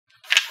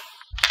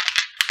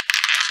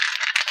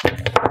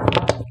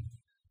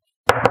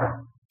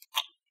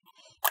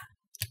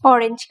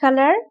orange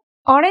color,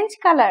 orange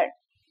color.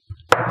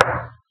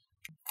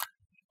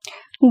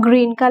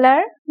 Green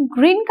color,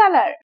 green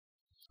color.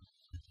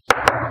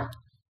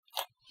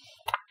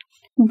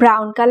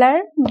 Brown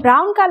color,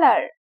 brown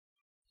color.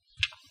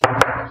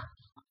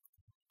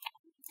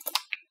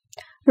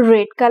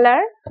 Red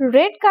color,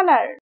 red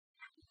color.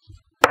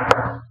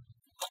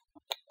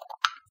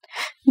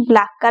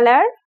 Black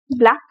color,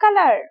 black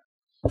color.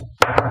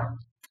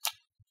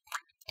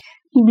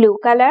 Blue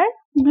color,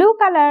 blue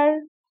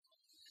color.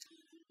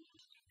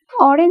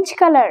 Orange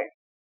color.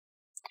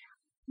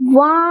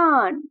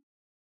 1.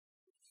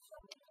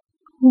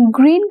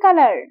 Green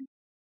color.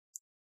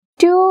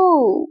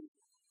 2.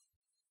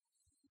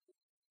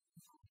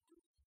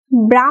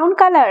 Brown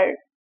color.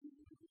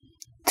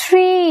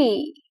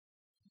 3.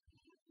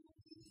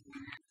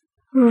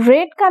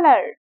 Red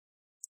color.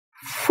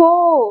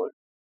 4.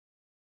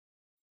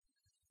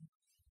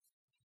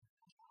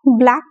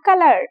 Black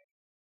color.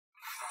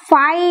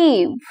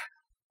 5.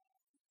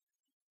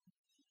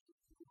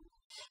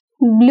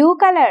 Blue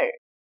color.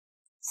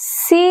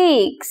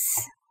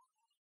 6.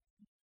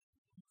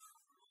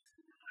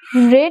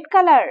 Red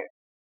color.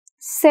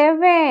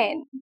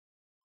 7.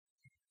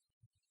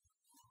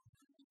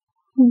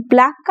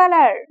 Black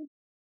color.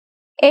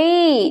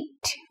 8.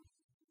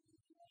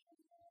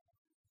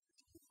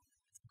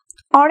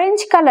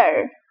 Orange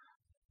color.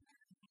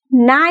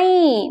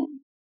 9.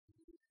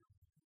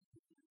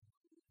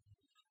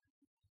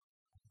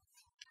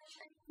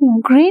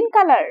 Green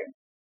color.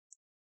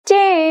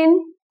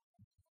 10.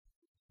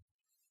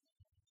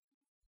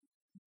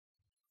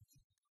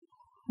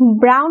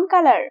 Brown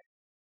color.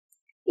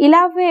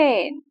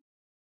 11.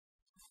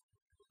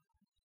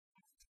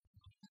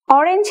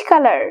 Orange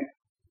color.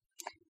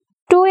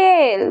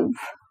 12.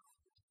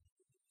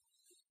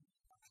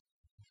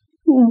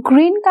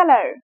 Green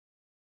color.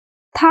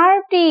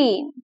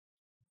 13.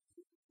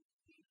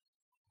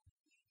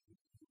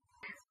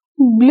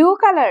 Blue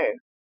color.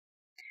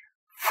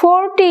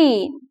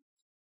 14.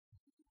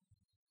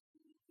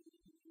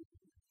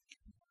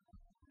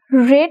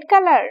 Red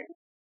color.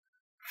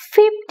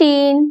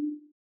 15.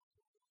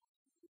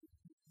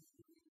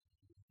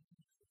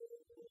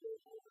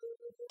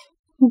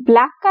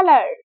 Black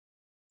color.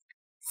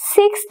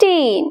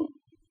 16.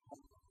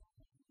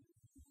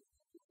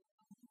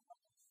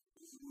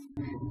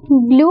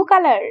 Blue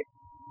color.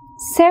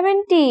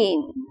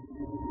 17.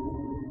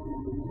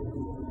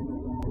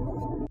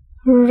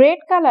 Red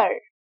color.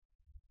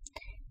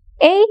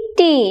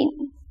 18.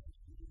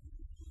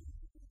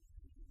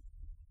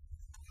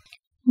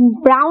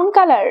 Brown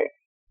color.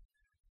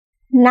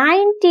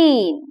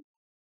 19.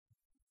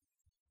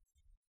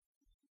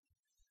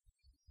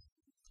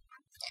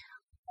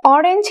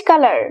 Orange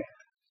color.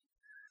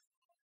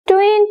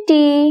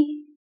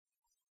 20.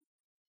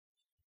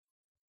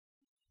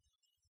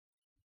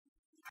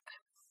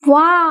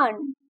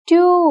 1,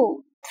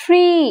 2,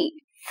 3,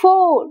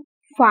 4,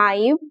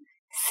 5,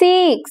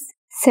 6,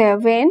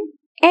 7,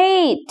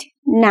 8,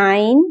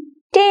 9,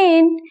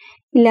 10,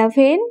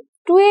 11,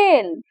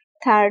 12,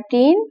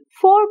 13,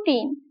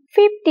 14,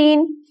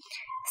 15,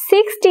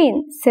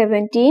 16,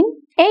 17,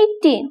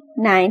 18,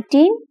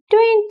 19,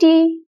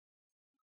 20.